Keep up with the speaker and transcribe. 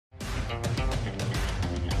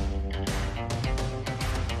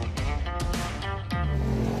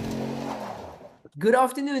Good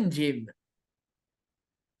afternoon, Jim.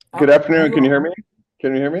 Good afternoon. Can you hear on, me?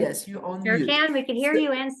 Can you hear me? yes, you're on Sure mute. can. We can hear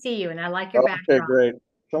you and see you, and I like your Okay, backdrop. great.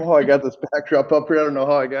 Somehow I got this backdrop up here. I don't know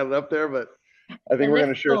how I got it up there, but I think It we're going to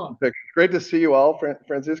looks share cool. some pictures. Great to see you all.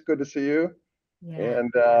 Francis, good to see you. Yeah.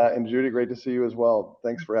 And Judy, great to see you as well.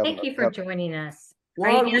 Thanks for having Thank you us. for joining us. Are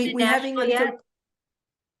Well, you down in we're having a Nashville little. yet?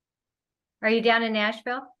 Are you down in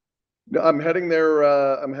Nashville? No, I'm heading there.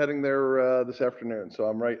 I'm heading there this afternoon. So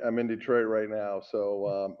I'm in Detroit right now.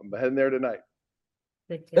 So I'm heading there tonight.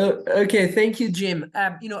 Good deal. Okay, thank you, Jim.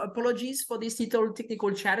 Apologies for this little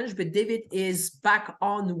technical challenge, but David is back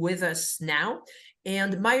on with us now.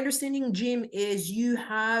 And my understanding, Jim, is you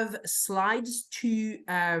have slides to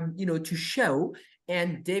to show,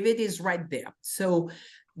 and David is right there. So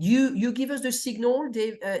you give us the signal,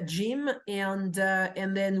 Jim, and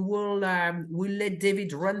then we'll let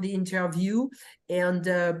David run the interview, and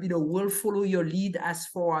we'll follow your lead as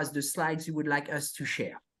far as the slides you would like us to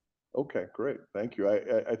share. Okay, great. Thank you.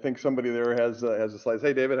 I think somebody there has the slides.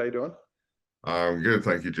 Hey, David, how you doing? I'm good,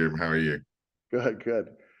 thank you, Jim. How are you? Good,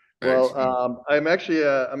 good. Well, Excellent. I'm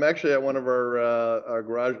actually at one of our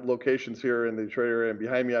garage locations here in the Detroit area, and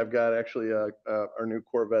behind me I've got actually our new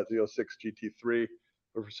Corvette Z06 GT3.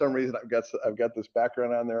 But for some reason I've got this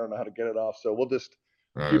background on there. I don't know how to get it off, so we'll just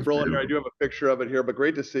keep It's rolling here. I beautiful. do have a picture of it here, but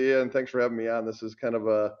great to see you, and thanks for having me on. This is kind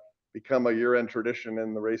of become a year-end tradition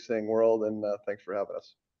in the racing world, and thanks for having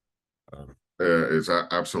us. It's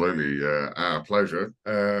absolutely our pleasure.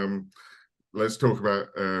 Let's talk about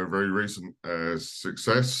very recent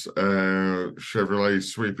success. Chevrolet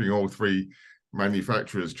sweeping all three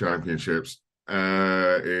manufacturers' championships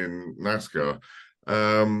in NASCAR.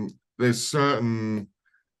 There's certain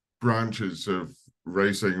branches of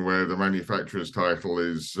racing where the manufacturer's title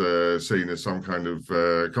is seen as some kind of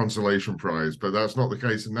consolation prize, but that's not the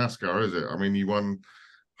case in NASCAR, is it? I mean, you won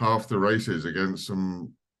half the races against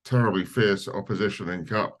some terribly fierce opposition in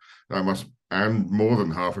Cup. And more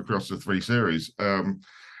than half across the three series.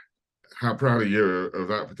 How proud are you of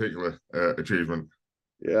that particular achievement?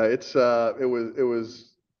 Yeah, it's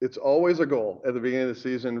always a goal at the beginning of the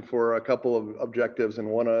season for a couple of objectives, and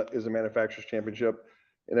one is a manufacturer's championship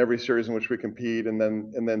in every series in which we compete, and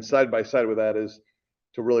then side by side with that is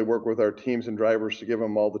to really work with our teams and drivers to give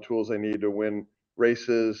them all the tools they need to win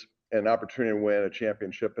races and opportunity to win a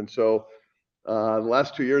championship. And so the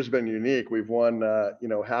last 2 years have been unique. We've won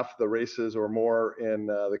half the races or more in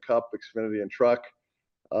the Cup, Xfinity, and Truck.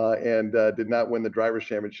 And did not win the drivers'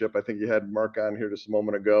 championship. I think you had Mark on here just a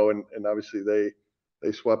moment ago, and obviously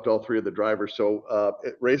they swept all three of the drivers. So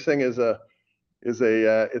racing is a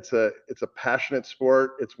passionate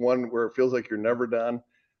sport. It's one where it feels like you're never done.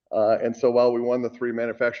 And so while we won the three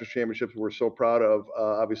manufacturers' championships, we're so proud of.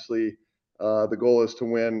 Obviously, the goal is to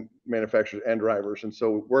win manufacturers and drivers, and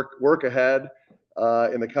so work ahead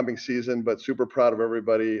in the coming season. But super proud of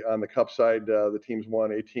everybody on the Cup side. The teams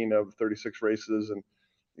won 18 of 36 races, and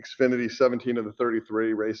Xfinity 17 of the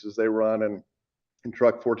 33 races they run, and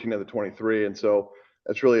Truck 14 of the 23. And so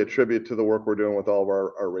that's really a tribute to the work we're doing with all of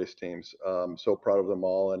our race teams. So proud of them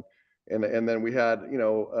all. And then we had,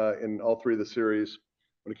 in all three of the series,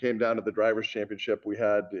 when it came down to the drivers' championship, we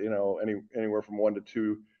had, anywhere from 1 to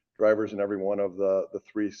 2 drivers in every one of the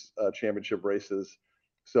three championship races.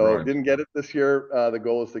 So Right. didn't get it this year. The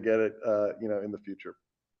goal is to get it, in the future.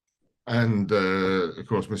 And of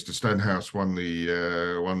course, Mr. Stenhouse won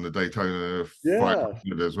the Daytona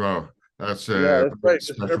 500 as well. That's that's right. As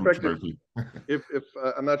a matter special of fact, trophy. if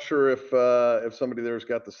I'm not sure if somebody there's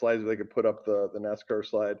got the slides, they could put up the NASCAR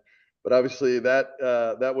slide, but obviously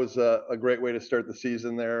that was a great way to start the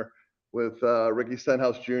season there with Ricky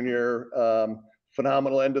Stenhouse Jr.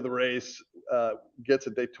 Phenomenal end of the race, gets a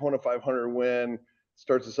Daytona 500 win,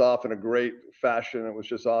 starts us off in a great fashion. It was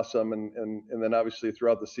just awesome, and then obviously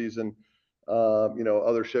throughout the season,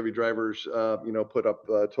 other Chevy drivers, put up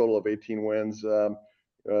a total of 18 wins.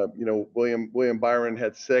 William Byron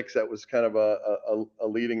had 6. That was kind of a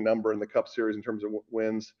leading number in the Cup Series in terms of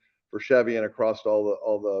wins for Chevy and across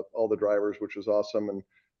all the drivers, which was awesome. And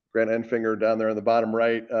Grant Enfinger down there in the bottom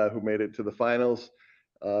right, who made it to the finals,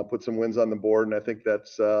 put some wins on the board, and I think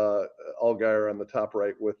that's Allgaier on the top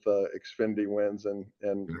right with Xfinity wins, and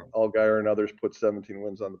Allgaier and others put 17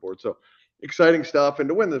 wins on the board. So exciting stuff, and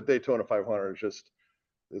to win the Daytona 500 is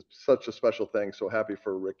such a special thing. So happy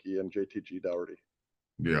for Ricky and JTG Dougherty.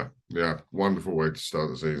 Yeah, wonderful way to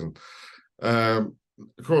start the season. Of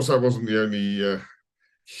course, that wasn't the only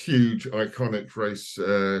huge iconic race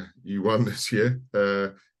you won this year.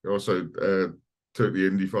 You also took the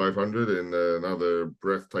Indy 500 in another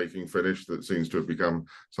breathtaking finish that seems to have become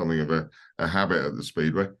something of a habit at the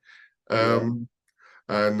Speedway. And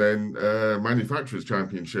then Manufacturers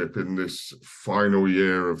Championship in this final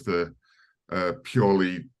year of the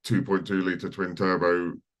purely 2.2 litre twin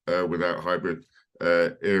turbo without hybrid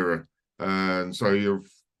era. And so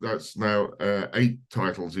that's now 8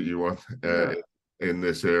 titles that you won in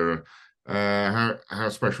this era. How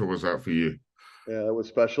special was that for you? Yeah, it was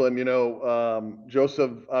special. And, you know,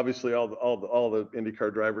 Joseph, obviously all the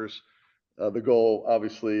IndyCar drivers, the goal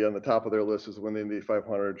obviously on the top of their list is to win the Indy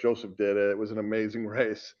 500. Joseph did it. It was an amazing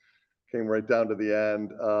race. Came right down to the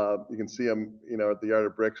end. You can see him, you know, at the Yard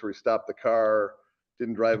of Bricks where he stopped the car,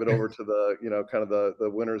 didn't drive it over to the, you know, kind of the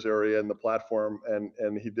winners area and the platform,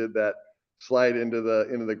 and he did that slide into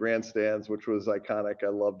the grandstands, which was iconic. I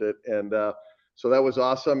loved it, and so that was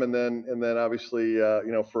awesome. And then obviously, you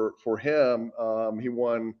know, for him, he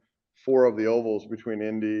won 4 of the ovals between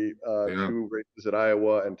Indy, 2 races at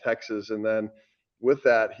Iowa and Texas, and then with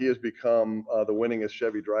that, he has become the winningest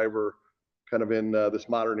Chevy driver kind of in this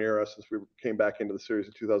modern era since we came back into the series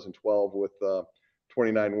in 2012 with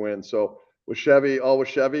 29 wins. So with Chevy, all with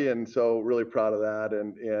Chevy, and so really proud of that.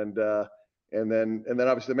 And then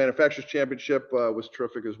obviously the Manufacturers Championship was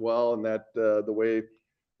terrific as well, and that the way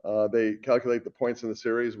they calculate the points in the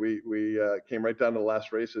series, we came right down to the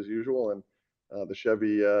last race as usual, and the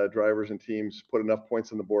Chevy drivers and teams put enough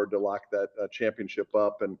points on the board to lock that championship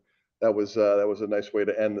up, and that was a nice way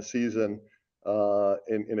to end the season.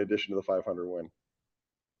 In addition to the 500 win.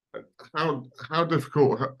 How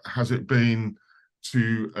difficult has it been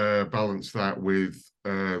to balance that with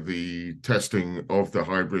the testing of the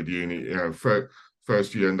hybrid unit? You know,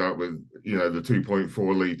 first you end up with, you know, the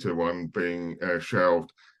 2.4 litre one being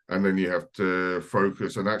shelved, and then you have to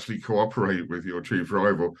focus and actually cooperate with your chief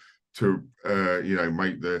rival to you know,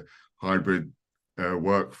 make the hybrid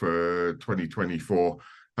work for 2024.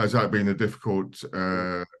 Has that been a difficult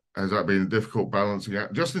balancing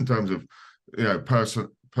act, just in terms of, you know,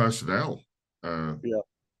 personnel? Yeah,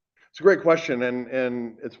 it's a great question,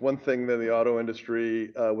 and it's one thing that the auto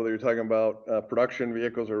industry, whether you're talking about production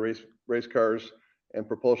vehicles or race cars and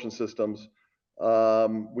propulsion systems,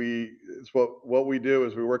 it's what we do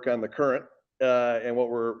is we work on the current and what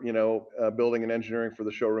we're, you know, building and engineering for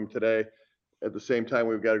the showroom today. At the same time,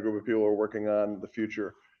 we've got a group of people who are working on the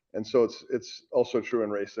future. And so it's also true in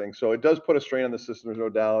racing. So it does put a strain on the system, there's no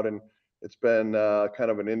doubt. And it's been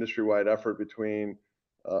kind of an industry-wide effort between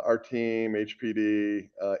our team, HPD,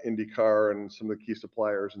 IndyCar, and some of the key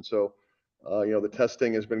suppliers. And so, you know, the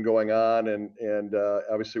testing has been going on, and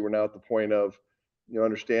obviously we're now at the point of, you know,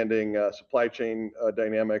 understanding supply chain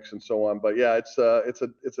dynamics and so on. But yeah, it's a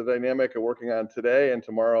dynamic of working on today and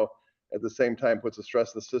tomorrow. At the same time, puts a stress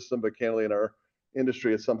on the system, but candidly in our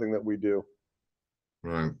industry, it's something that we do.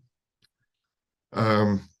 Right.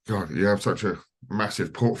 God, you have such a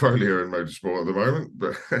massive portfolio in motorsport at the moment,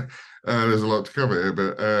 but there's a lot to cover here.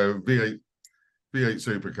 But V8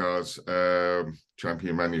 supercars,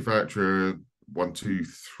 champion manufacturer, 1, 2,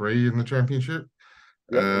 3 in the championship.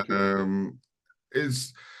 Yep, I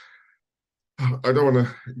don't want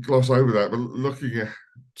to gloss over that, but looking at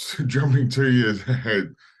jumping 2 years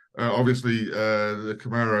ahead, obviously the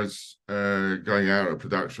Camaro's going out of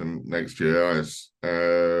production next year.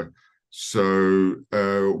 So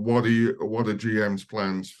what are GM's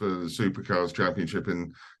plans for the Supercars Championship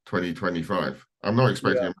in 2025? I'm not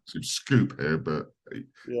expecting a massive scoop here, but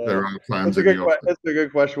there are plans in the offing. That's a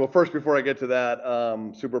good question. Well, first, before I get to that,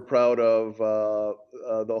 super proud of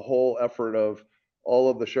the whole effort of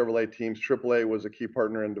all of the Chevrolet teams. AAA was a key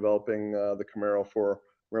partner in developing the Camaro for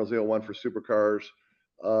Camaro's ZL1 for Supercars.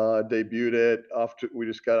 Debuted it we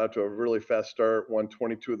just got out to a really fast start, won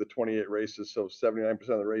 22 of the 28 races, so 79%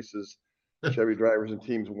 of the races Chevy drivers and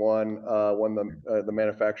teams won the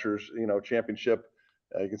manufacturers, you know, championship.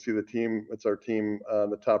 You can see the team, it's our team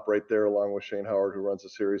on the top right there, along with Shane Howard, who runs the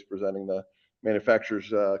series, presenting the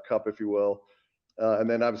manufacturers cup, if you will. And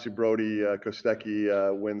then obviously Brody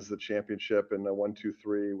Kostecki wins the championship in the 1, 2,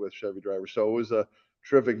 3 with Chevy drivers. So it was a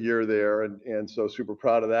terrific year there, and so super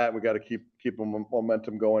proud of that. We got to keep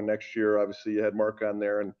momentum going next year. Obviously, you had Mark on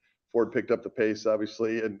there, and Ford picked up the pace,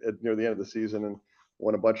 obviously, and near the end of the season, and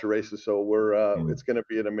won a bunch of races. So it's going to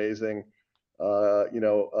be an amazing,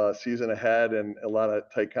 season ahead, and a lot of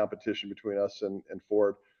tight competition between us and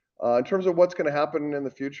Ford. In terms of what's going to happen in the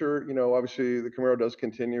future, you know, obviously the Camaro does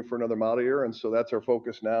continue for another model year, and so that's our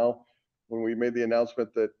focus now. When we made the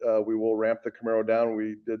announcement that we will ramp the Camaro down,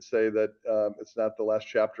 we did say that it's not the last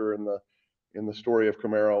chapter in the story of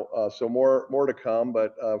Camaro. So more to come,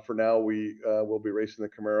 but for now we will be racing the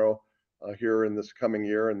Camaro here in this coming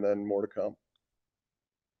year, and then more to come.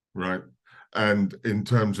 Right. And in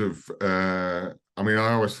terms of, I mean,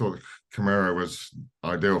 I always thought Camaro was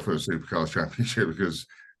ideal for the Supercars Championship because,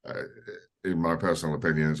 in my personal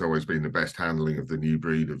opinion, it's always been the best handling of the new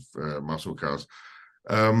breed of muscle cars.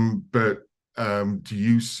 But do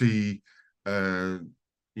you see, do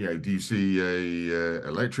you see a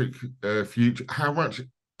electric future? How much,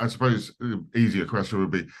 I suppose, the easier question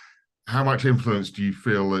would be, how much influence do you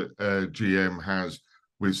feel that GM has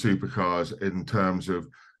with supercars in terms of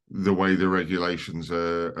the way the regulations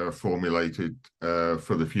are formulated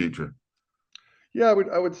for the future? Yeah,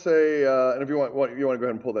 I would say, and if you want to go ahead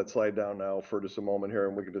and pull that slide down now for just a moment here,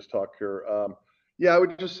 and we can just talk here. Yeah, I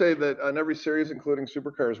would just say that on every series, including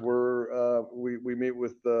supercars, we meet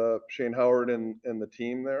with Shane Howard and the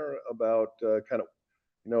team there about kind of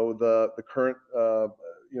the current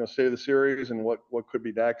state of the series and what could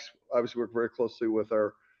be next. Obviously, work very closely with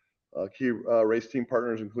our key race team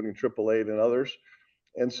partners, including AAA and others.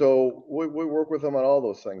 And so we work with them on all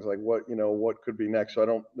those things, like what could be next.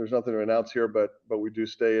 So there's nothing to announce here, but we do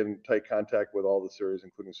stay in tight contact with all the series,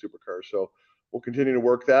 including supercars. So we'll continue to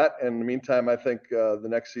work that. And in the meantime, I think the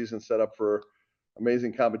next season set up for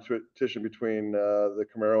amazing competition between the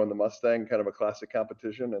Camaro and the Mustang, kind of a classic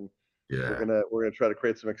competition. And we're gonna try to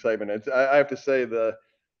create some excitement. I have to say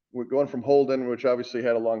we're going from Holden, which obviously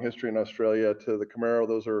had a long history in Australia, to the Camaro.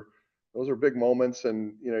 Those are big moments,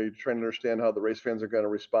 and you're trying to understand how the race fans are going to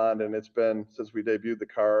respond. And it's been since we debuted the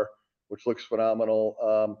car, which looks phenomenal.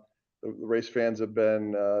 The race fans have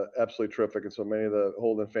been absolutely terrific, and so many of the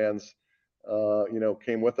Holden fans,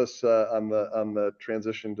 came with us on the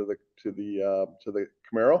transition to the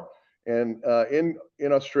Camaro. And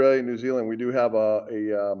in Australia and New Zealand, we do have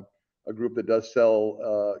a group that does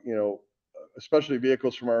sell especially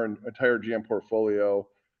vehicles from our entire GM portfolio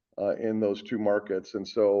in those two markets. And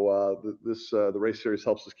so the race series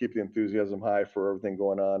helps us keep the enthusiasm high for everything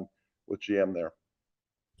going on with GM there.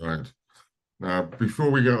 Right. Now, before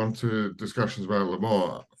we get on to discussions about Le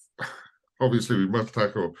Mans, obviously we must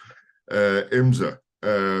tackle IMSA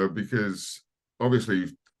because obviously,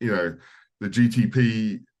 the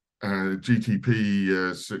GTP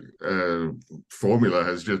formula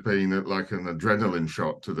has just been like an adrenaline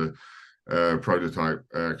shot to the prototype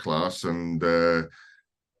class, and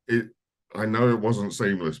I know it wasn't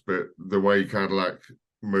seamless, but the way Cadillac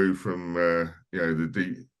moved from the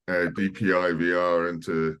DPI VR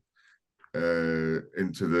into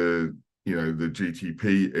the the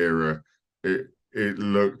GTP era, it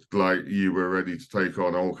looked like you were ready to take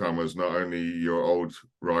on all comers, not only your old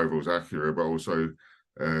rivals Acura, but also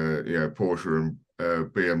Porsche and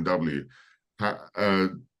BMW.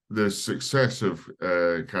 The success of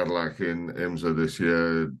Cadillac in IMSA this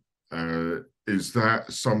year, is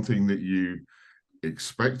that something that you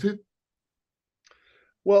expected?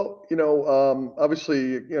 Well,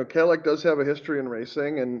 obviously, Cadillac does have a history in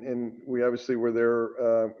racing, and we obviously were there,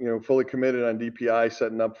 fully committed on DPI,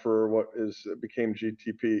 setting up for what became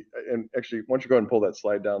GTP. And actually, why don't you go ahead and pull that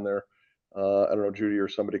slide down there? I don't know, Judy or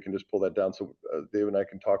somebody can just pull that down so Dave and I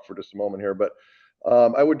can talk for just a moment here. But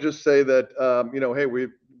I would just say that, hey, we,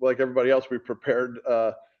 like everybody else, we prepared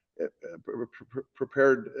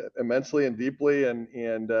immensely and deeply,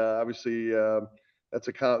 and obviously that's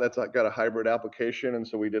got a hybrid application, and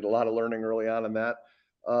so we did a lot of learning early on in that.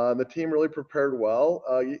 The team really prepared well.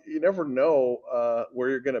 You never know where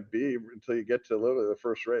you're going to be until you get to literally the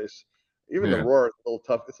first race. Even the Roar is a little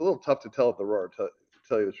tough. It's a little tough to tell at the Roar, to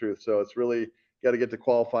tell you the truth. So it's really got to get to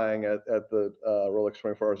qualifying at the Rolex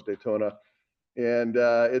 24 Hours of Daytona. And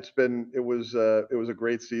it was a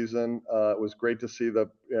great season. It was great to see the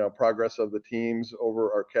progress of the teams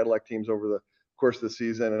over our Cadillac teams over the course of the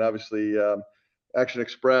season, and obviously Action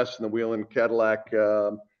Express and the Whelen Cadillac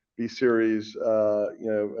B Series,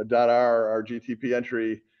 our GTP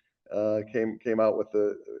entry came out with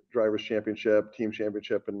the Drivers' Championship, Team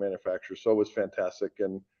Championship, and Manufacturer. So it was fantastic,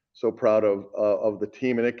 and so proud of the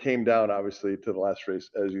team. And it came down obviously to the last race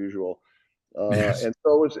as usual. Yes. And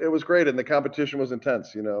so it was great, and the competition was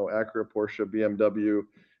intense. Acura, Porsche, BMW,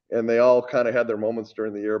 and they all kind of had their moments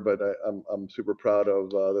during the year. But I'm super proud of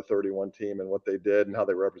the 31 team and what they did and how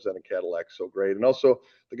they represented Cadillac so great, and also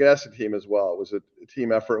the Ganassi team as well. It was a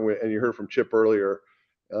team effort, and you heard from Chip earlier,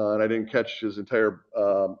 and I didn't catch his entire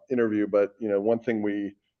interview, but one thing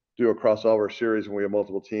we do across all of our series when we have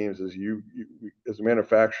multiple teams is you as a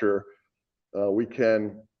manufacturer, we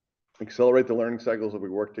can accelerate the learning cycles if we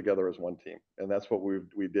work together as one team. And that's what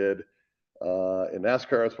we did in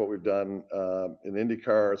NASCAR. It's what we've done in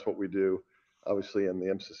IndyCar. It's what we do obviously in the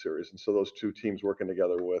IMSA series. And so those two teams working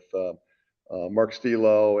together with Mark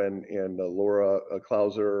Stilo and Laura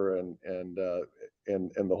Klauser and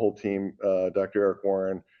the whole team, Dr. Eric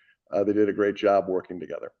Warren, they did a great job working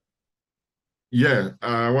together. Yeah,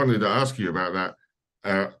 I wanted to ask you about that.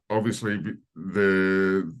 Obviously,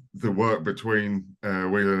 the work between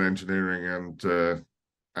Whelen Engineering and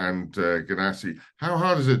Ganassi. How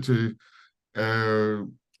hard is it to,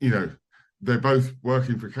 they're both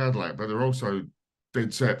working for Cadillac, but they're also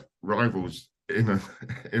dead set rivals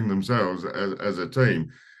in themselves as a team.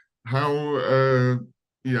 How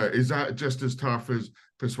is that just as tough as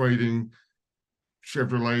persuading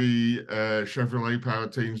Chevrolet power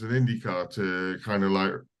teams and IndyCar to kind of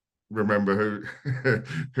like remember who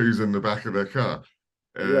who's in the back of their car?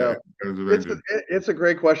 Yeah, In terms of engine. it's a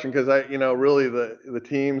great question because really the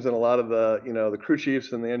teams and a lot of the crew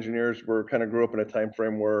chiefs and the engineers kind of grew up in a time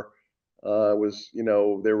frame where it was they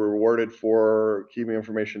were rewarded for keeping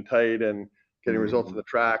information tight and getting results on the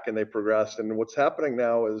track, and they progressed. And what's happening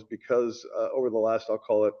now is because over the last, I'll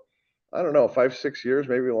call it, I don't know, 5-6 years,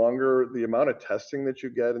 maybe longer, the amount of testing that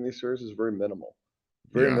you get in these series is very minimal,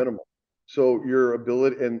 very Yeah. minimal. So your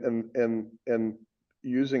ability and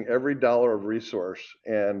using every dollar of resource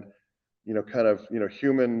and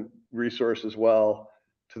human resource as well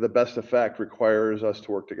to the best effect requires us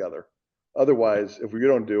to work together. Otherwise, if we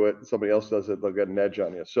don't do it, somebody else does it, they'll get an edge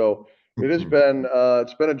on you. So it has been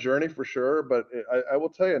it's been a journey for sure, but I will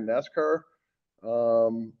tell you, in NASCAR,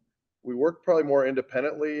 we worked probably more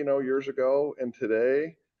independently, years ago, and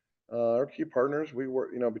today our key partners, we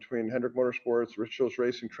work, between Hendrick Motorsports, Rich Chills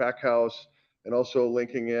Racing, Trackhouse, and also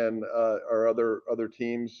linking in our other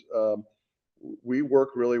teams. We work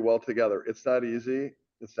really well together. It's not easy.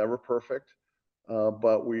 It's never perfect,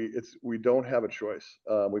 but we don't have a choice.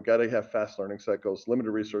 We've got to have fast learning cycles,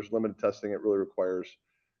 limited resource, limited testing. It really requires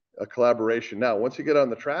a collaboration. Now, once you get on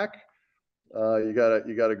the track, you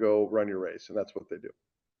gotta go run your race, and that's what they do.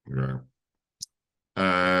 Yeah.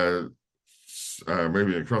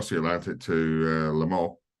 Moving across the Atlantic to Le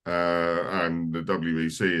Mans and the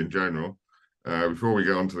WEC in general. Before we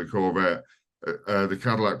get on to the Corvette, the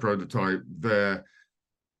Cadillac prototype there,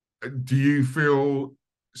 do you feel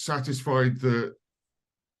satisfied that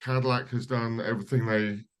Cadillac has done everything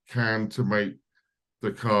they can to make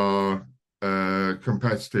the car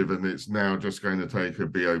competitive, and it's now just going to take a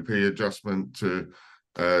BOP adjustment to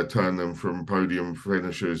turn them from podium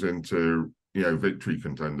finishers into victory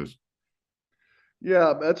contenders?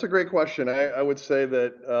 Yeah, that's a great question. I would say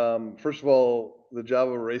that first of all, the job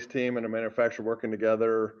of a race team and a manufacturer working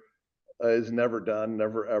together is never done,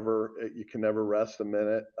 never ever. You can never rest a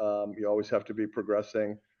minute. You always have to be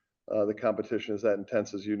progressing. The competition is that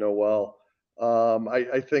intense, as you know well.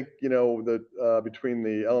 I think that between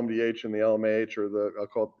the LMDH and the LMH, or I'll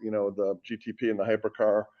call it the GTP and the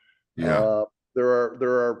hypercar, Yeah. there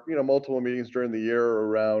are multiple meetings during the year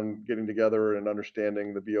around getting together and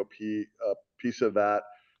understanding the BOP piece of that.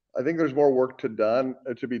 I think there's more work to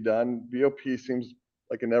be done. BOP seems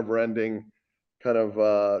like a never-ending kind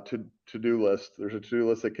of to-do list. There's a to-do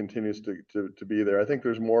list that continues to be there. I think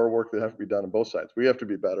there's more work that has to be done on both sides. We have to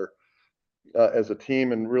be better as a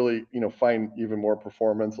team and really find even more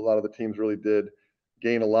performance. A lot of the teams really did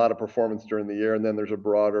gain a lot of performance during the year, and then there's a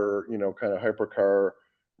broader kind of hypercar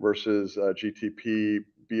versus GTP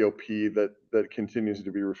BOP that continues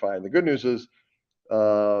to be refined. The good news is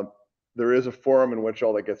there is a forum in which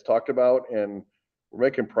all that gets talked about, and we're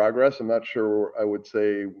making progress. I'm not sure I would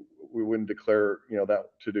say we wouldn't declare that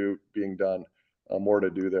to do being done, more to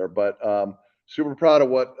do there, but super proud of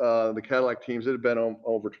what the Cadillac teams. It had been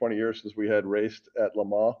over 20 years since we had raced at Le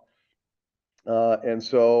Mans, and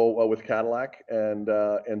so with Cadillac,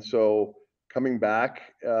 and so coming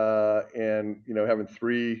back and having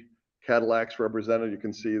 3 Cadillacs represented. You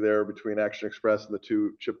can see there between Action Express and the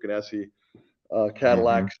 2 Chip Ganassi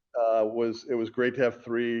Cadillacs. It was great to have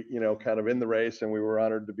 3 kind of in the race, and we were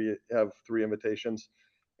honored to have 3 invitations,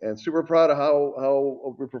 and super proud of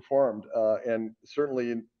how we performed. And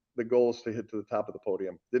certainly the goal is to hit to the top of the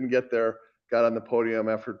podium. Didn't get there, got on the podium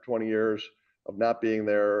after 20 years of not being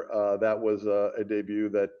there. That was a debut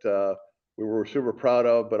that we were super proud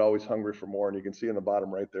of, but always hungry for more. And you can see in the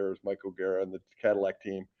bottom right there is Mike O'Gara and the Cadillac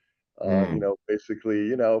team,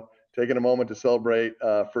 basically, taking a moment to celebrate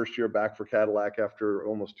first year back for Cadillac after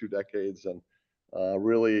almost 2 decades, and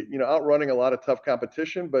really, outrunning a lot of tough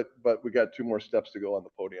competition, but we got 2 more steps to go on the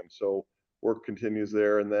podium. So work continues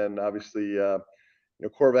there. And then obviously,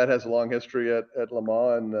 Corvette has a long history at Le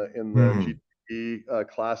Mans in the GTE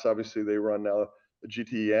class. Obviously, they run now the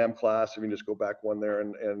GTE AM class. If you can just go back one there,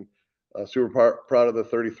 and super proud of the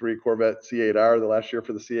 33 Corvette C8R, the last year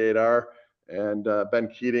for the C8R. And Ben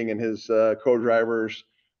Keating and his co-drivers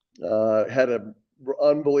had an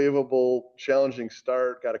unbelievable, challenging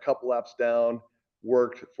start, got a couple laps down,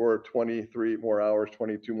 worked for 23 more hours,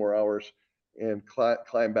 22 more hours, and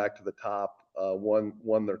climbed back to the top.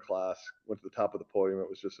 Won their class, went to the top of the podium. It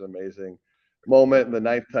was just an amazing moment, and the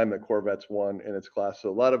 9th time that Corvette's won in its class. So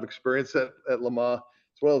a lot of experience at Le Mans.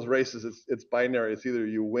 It's one of those races. It's binary. It's either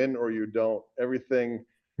you win or you don't. Everything,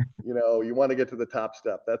 you know, you want to get to the top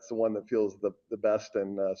step. That's the one that feels the best,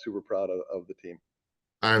 and super proud of the team.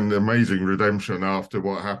 And amazing redemption after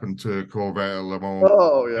what happened to Corvette at Le Mans.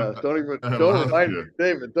 Oh yeah, don't last remind me, year.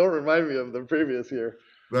 David. Don't remind me of the previous year.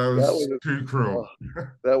 That was too cruel.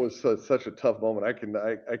 That was such a tough moment. I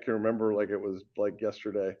can remember like it was like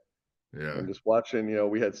yesterday. Yeah. And just watching, you know,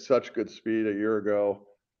 we had such good speed a year ago,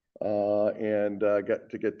 and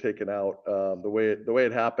get taken out the way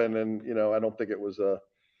it happened. And you know, I don't think it was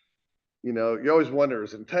you know, you always wonder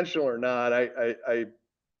is it intentional or not. I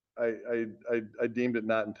deemed it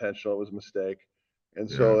not intentional. It was a mistake. And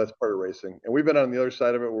so Yeah. that's part of racing. And we've been on the other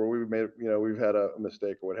side of it where we've made, you know, we've had a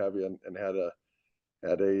mistake or what have you, and had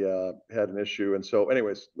an issue. And so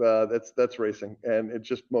anyways, that's racing, and it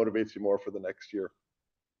just motivates you more for the next year.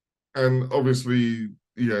 And obviously,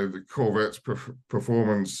 you know, the Corvette's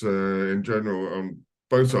performance in general on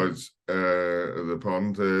both sides of the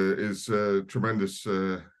pond is a tremendous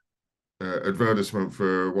advertisement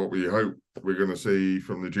for what we hope we're going to see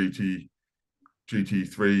from the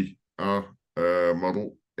GT3R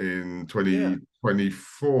model in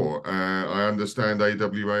 2024. I understand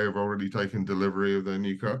AWA have already taken delivery of their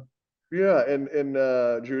new car. Yeah, and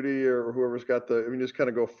Judy or whoever's got I mean, just kind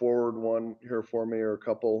of go forward one here for me, or a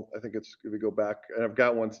couple. I think it's if we go back, and I've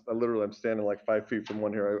got one. I'm standing like 5 feet from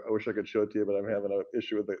one here. I wish I could show it to you, but I'm having an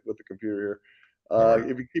issue with the computer here. Right.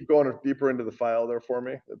 If you keep going deeper into the file there for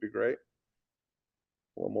me, that'd be great.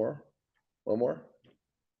 One more.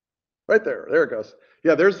 Right there it goes.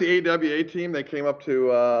 Yeah, there's the AWA team. They came up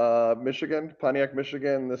to Michigan, Pontiac,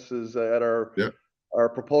 Michigan. This is at our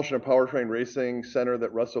propulsion and powertrain racing center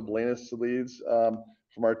that Russell Blanis leads,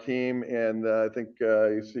 from our team. And I think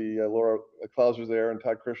you see Laura Clauser's there, and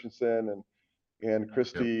Todd Christensen, and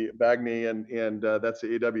Christy Bagney, and that's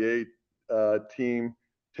the AWA team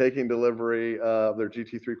taking delivery of their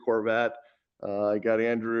GT3 Corvette. I got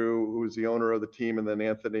Andrew, who's the owner of the team, and then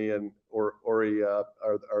Anthony and Ori are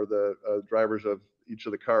the drivers of each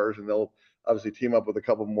of the cars, and they'll obviously team up with a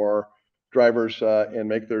couple more drivers and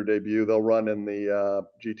make their debut. They'll run in the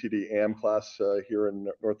GTD AM class here in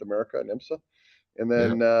North America in IMSA. And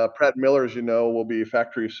then Pratt Miller, as you know, will be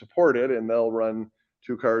factory supported, and they'll run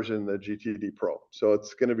 2 cars in the GTD Pro. So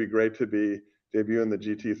it's going to be great to be debuting the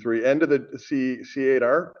GT3 end of the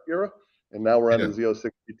C8R era, and now we're on the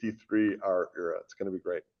Z06 GT3R era. It's going to be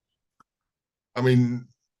great. I mean,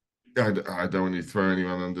 I don't want to throw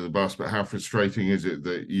anyone under the bus, but how frustrating is it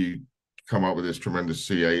that you come up with this tremendous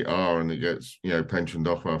C8R and it gets, you know, pensioned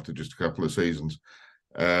off after just a couple of seasons,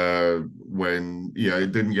 when, you know,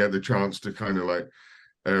 it didn't get the chance to kind of like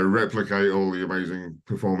replicate all the amazing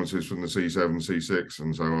performances from the C7, C6,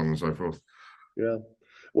 and so on and so forth. Yeah.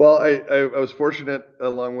 Well, I was fortunate,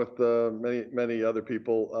 along with many other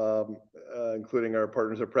people, including our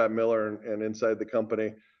partners at Pratt Miller and inside the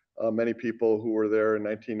company, many people who were there in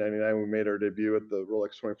 1999. We made our debut at the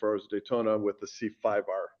Rolex 24 Hours of Daytona with the C5R.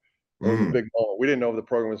 It was a big moment. We didn't know if the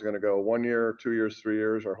program was going to go 1 year, 2 years, 3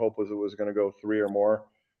 years. Our hope was it was going to go 3 or more.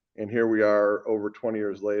 And here we are over 20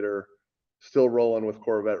 years later, still rolling with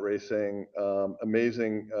Corvette racing.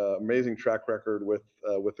 Amazing track record with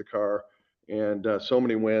the car, and so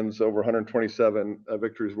many wins, over 127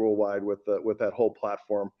 victories worldwide with that whole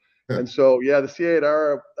platform. And so, yeah, the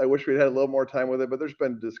C8R, I wish we'd had a little more time with it, but there's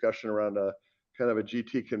been discussion around a kind of a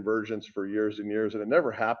GT convergence for years and years, and it never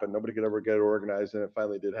happened. Nobody could ever get it organized, and it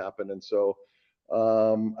finally did happen. And so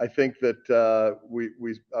I think that we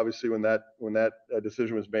obviously, when that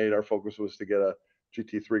decision was made, our focus was to get a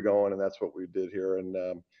GT3 going, and that's what we did here.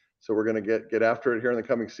 And so we're going to get after it here in the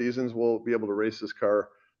coming seasons. We'll be able to race this car,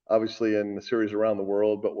 obviously, in the series around the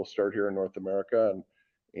world, but we'll start here in North America,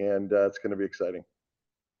 and it's going to be exciting.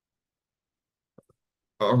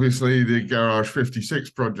 Obviously, the Garage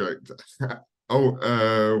 56 project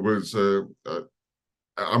was,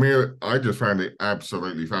 I mean, I just found it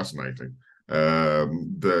absolutely fascinating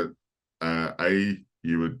that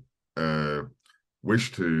you would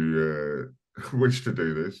wish to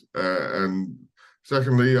do this, and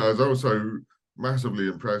secondly, I was also massively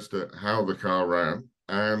impressed at how the car ran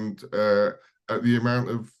and at the amount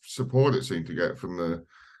of support it seemed to get from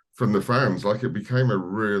the fans. Like, it became a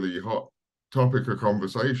really hot topic of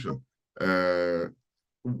conversation.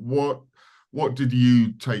 What did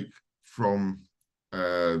you take from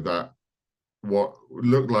that? What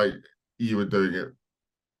looked like you were doing it,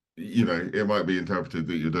 you know, it might be interpreted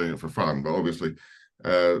that you're doing it for fun, but obviously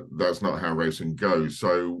that's not how racing goes.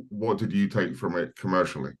 So what did you take from it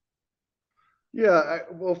commercially? Yeah,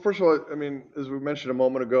 well, first of all, I mean, as we mentioned a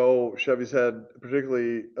moment ago, Chevy's had,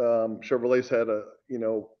 particularly Chevrolet's had a,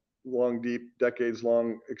 long, deep,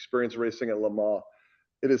 decades-long experience racing at Le Mans.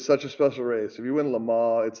 It is such a special race. If you win Le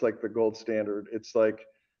Mans, it's like the gold standard. It's like,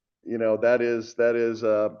 that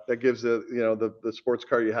gives the sports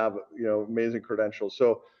car you have, amazing credentials.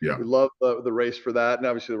 So Yeah, we love the race for that. And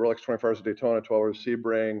obviously the Rolex 24 Hours of Daytona, 12 Hours of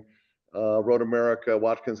Sebring, Road America,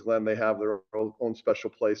 Watkins Glen, they have their own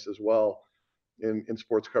special place as well in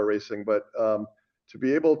sports car racing. But to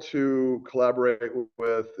be able to collaborate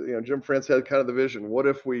with, Jim France had kind of the vision. What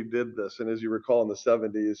if we did this? And as you recall, in the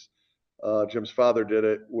 70s, Jim's father did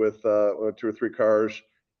it with 2 or 3 cars.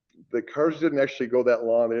 The cars didn't actually go that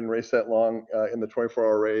long. They didn't race that long in the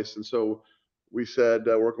 24-hour race. And so we said,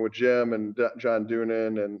 working with Jim and John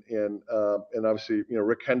Doonan and obviously,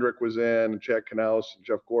 Rick Hendrick was in, and Jack Knaus and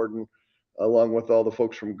Jeff Gordon, along with all the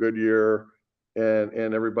folks from Goodyear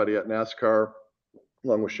and everybody at NASCAR,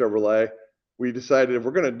 along with Chevrolet. We decided if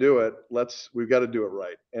we're going to do it, we've got to do it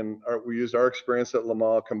right. And we used our experience at Le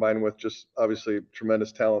Mans combined with just obviously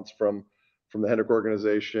tremendous talents from the Hendrick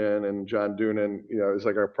organization, and John Doonan, is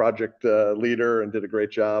like our project leader and did a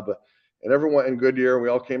great job. And everyone in Goodyear, we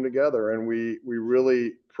all came together and we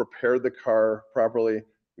really prepared the car properly.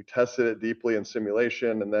 We tested it deeply in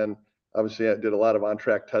simulation, and then obviously I did a lot of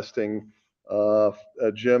on-track testing.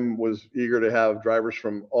 Jim was eager to have drivers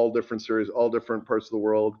from all different series, all different parts of the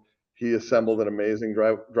world. He assembled an amazing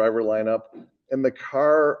driver lineup, and the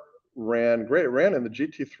car ran great. It ran in the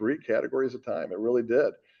GT3 categories of time. It really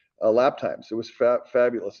did. Lap times. It was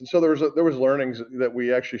fabulous. And so there was learnings that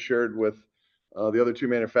we actually shared with the other 2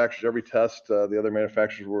 manufacturers. Every test, the other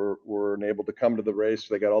manufacturers were enabled to come to the race.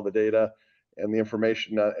 So they got all the data and the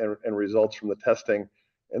information and results from the testing.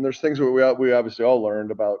 And there's things that we obviously all learned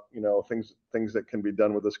about, things that can be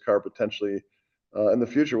done with this car potentially in the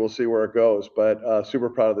future. We'll see where it goes. But super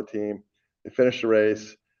proud of the team. They finished the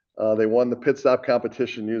race. They won the pit stop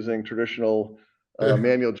competition using traditional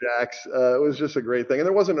manual jacks. It was just a great thing. And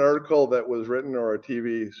there wasn't an article that was written or a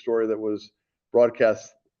TV story that was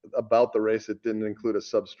broadcast about the race that didn't include a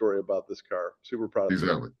sub story about this car. Super proud of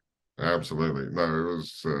exactly. Absolutely. No,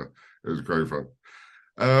 it was great fun.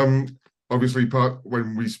 Obviously,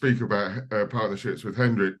 when we speak about partnerships with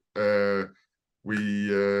Hendrick, we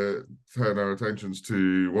turn our attentions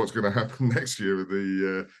to what's going to happen next year with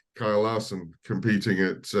the Kyle Larson competing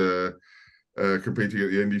at the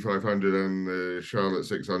Indy 500 and the Charlotte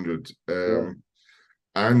 600.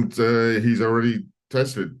 And he's already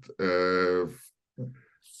tested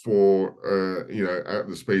for at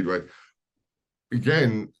the Speedway.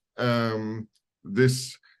 Again,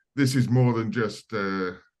 this is more than just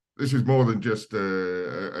a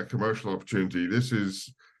commercial opportunity. This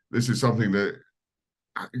is something that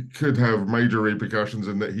could have major repercussions,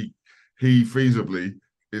 and that he feasibly,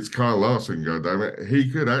 it's Kyle Larson, goddammit,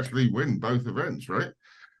 he could actually win both events, right?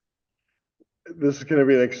 This is going to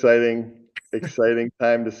be an exciting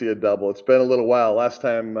time to see a double. It's been a little while. Last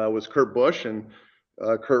time was Kurt Busch, and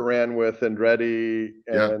Kurt ran with Andretti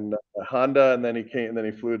and Honda, and then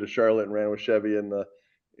he flew to Charlotte and ran with Chevy in the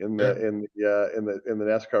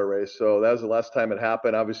NASCAR race. So that was the last time it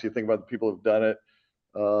happened. Obviously, you think about the people who've done it,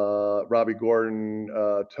 Robbie Gordon,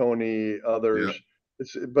 Tony, others.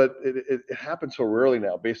 But it happens so rarely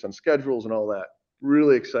now, based on schedules and all that.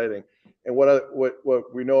 Really exciting. And what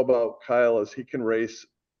we know about Kyle is he can race.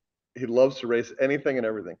 He loves to race anything and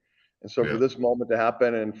everything. And so for this moment to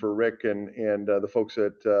happen, and for Rick and the folks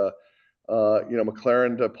at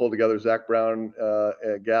McLaren to pull together, Zach Brown,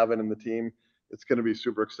 Gavin and the team, it's going to be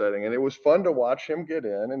super exciting. And it was fun to watch him get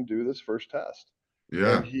in and do this first test.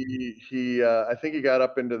 And he I think he got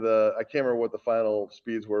up into I can't remember what the final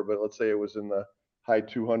speeds were, but let's say it was in the high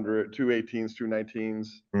 200, 218s, 219s.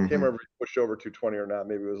 Can't remember if he pushed over 220 or not.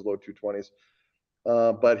 Maybe it was low 220s.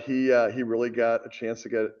 But he really got a chance to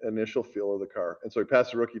get an initial feel of the car. And so he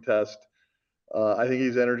passed the rookie test. I think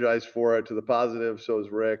he's energized for it to the positive. So is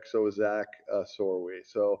Rick. So is Zach. So are we.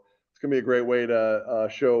 So it's going to be a great way to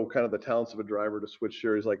show kind of the talents of a driver to switch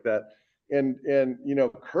series like that. And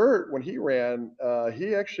Kurt, when he ran,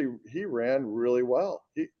 he ran really well.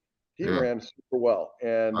 He ran super well.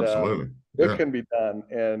 And it can be done.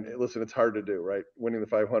 And listen, it's hard to do, right? Winning the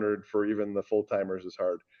 500 for even the full timers is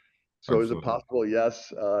hard. So is it possible?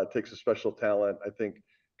 Yes. It takes a special talent. I think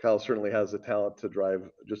Kyle certainly has the talent to drive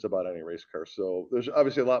just about any race car. So there's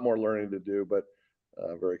obviously a lot more learning to do, but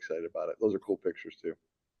very excited about it. Those are cool pictures too.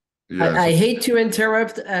 Yes. I hate to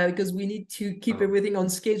interrupt because we need to keep everything on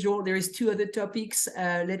schedule. There is 2 other topics.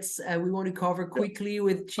 We want to cover quickly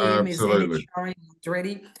with Jim. Is Absolutely. NHRA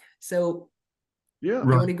ready? So Yeah. you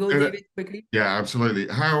want to go, Right. David, quickly? Yeah, absolutely.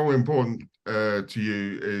 How important to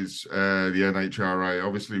you is the NHRA?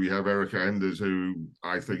 Obviously, we have Erica Enders, who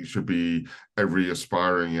I think should be every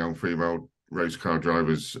aspiring young female race car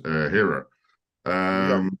driver's hero.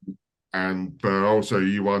 But also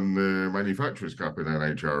you won the Manufacturers Cup in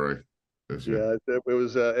NHRA this year. Yeah, it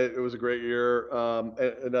was a great year.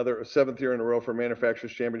 Another 7th year in a row for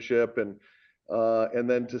Manufacturers Championship, and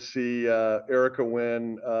then to see Erica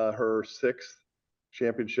win her 6th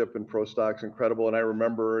championship in Pro Stock's incredible. And I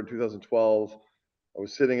remember in 2012, I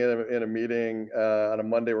was sitting in a meeting on a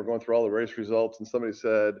Monday. We're going through all the race results, and somebody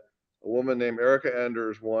said a woman named Erica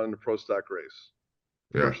Enders won the Pro Stock race.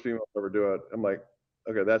 Yeah. First female to ever do it. I'm like,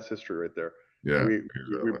 okay, that's history right there. Yeah. We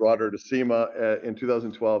brought her to SEMA in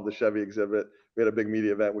 2012, the Chevy exhibit. We had a big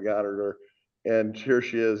media event. We honored her. And here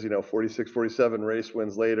she is, 46, 47 race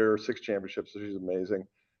wins later, 6 championships. So she's amazing.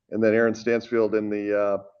 And then Aaron Stansfield in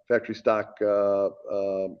the factory stock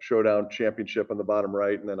showdown championship on the bottom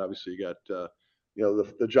right. And then obviously you got,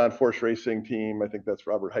 the John Force Racing team. I think that's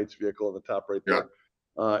Robert Height's vehicle on the top right there.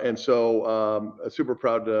 Yeah. And so super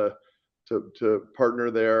proud to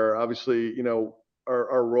partner there. Obviously,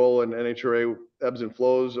 our role in NHRA ebbs and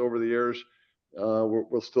flows over the years.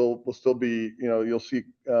 We'll still be, you'll see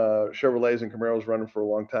Chevrolets and Camaros running for a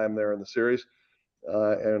long time there in the series,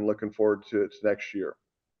 and looking forward to next year.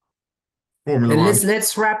 Formula And One.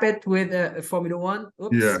 let's wrap it with Formula One.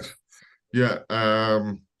 Oops. Yes. Yeah.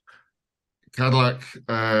 Cadillac,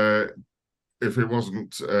 if it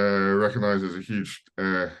wasn't recognized as a huge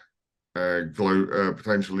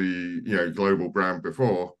potentially global brand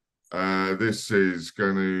before, this is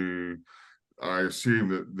going to, I assume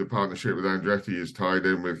that the partnership with Andretti is tied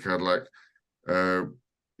in with Cadillac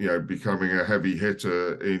becoming a heavy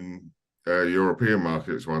hitter in European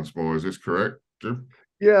markets once more. Is this correct, Jim?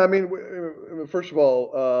 Yeah, I mean, first of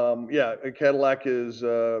all, Cadillac is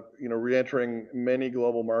re-entering many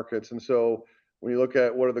global markets, and so when you look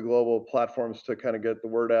at what are the global platforms to kind of get the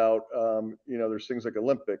word out, there's things like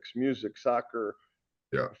Olympics, music, soccer,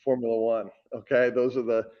 Formula One. Okay, those are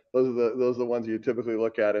the ones you typically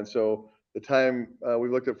look at, and so the time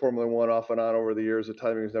we've looked at Formula One off and on over the years, the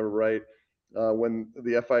timing is never right. When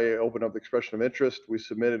the FIA opened up the expression of interest, we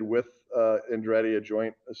submitted with Andretti a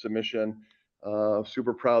joint submission.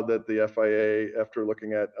 Super proud that the FIA, after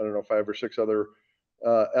looking at 5 or 6 other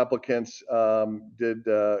applicants, did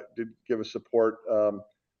give us support to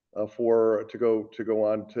go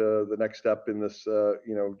on to the next step in this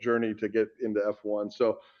journey to get into F1.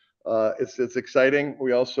 So it's exciting.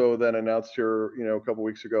 We also then announced here a couple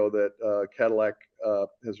weeks ago that Cadillac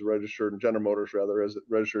has registered, and General Motors rather, has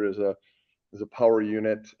registered as a power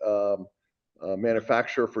unit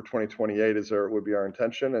manufacturer for 2028 would be our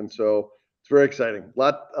intention, and so it's very exciting.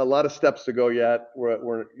 A lot of steps to go yet.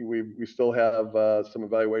 We still have some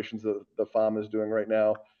evaluations that the FOM is doing right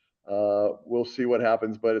now. We'll see what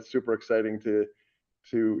happens, but it's super exciting to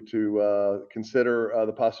consider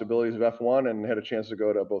the possibilities of F1, and had a chance to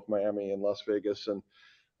go to both Miami and Las Vegas, and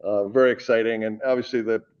very exciting. And obviously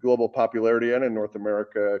the global popularity and in North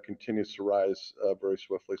America continues to rise very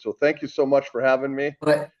swiftly. So thank you so much for having me.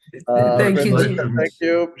 Thank you, Judy. Thank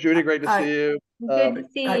you, Judy. Great to see you. Good to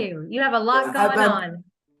see you. You have a lot going on.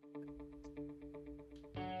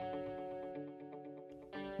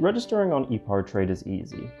 Registering on ePartrade is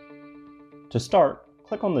easy. To start,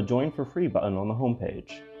 click on the Join for Free button on the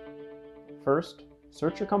homepage. First,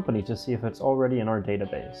 search your company to see if it's already in our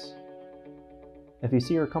database. If you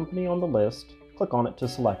see your company on the list, click on it to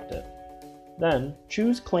select it. Then,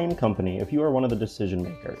 choose Claim Company if you are one of the decision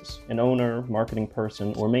makers, an owner, marketing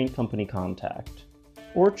person, or main company contact.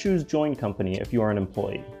 Or choose Join Company if you are an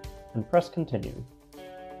employee, and press Continue.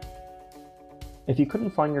 If you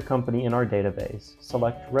couldn't find your company in our database,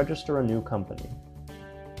 select Register a New Company.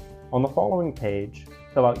 On the following page,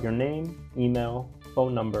 fill out your name, email,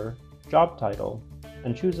 phone number, job title,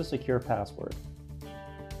 and choose a secure password.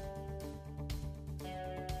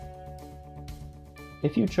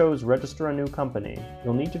 If you chose Register a New Company,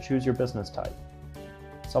 you'll need to choose your business type.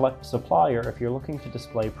 Select Supplier if you're looking to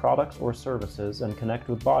display products or services and connect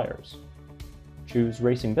with buyers. Choose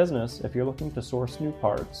Racing Business if you're looking to source new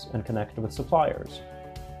parts and connect with suppliers.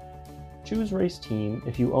 Choose Race Team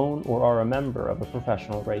if you own or are a member of a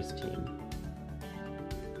professional race team.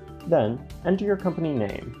 Then, enter your company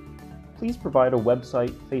name. Please provide a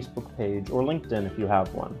website, Facebook page, or LinkedIn if you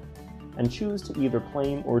have one, and choose to either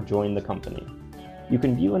claim or join the company. You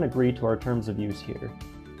can view and agree to our terms of use here.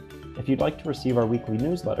 If you'd like to receive our weekly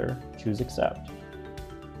newsletter, choose Accept.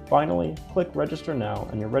 Finally, click Register Now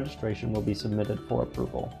and your registration will be submitted for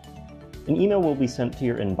approval. An email will be sent to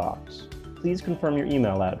your inbox. Please confirm your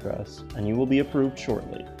email address and you will be approved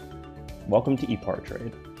shortly. Welcome to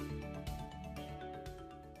ePartrade.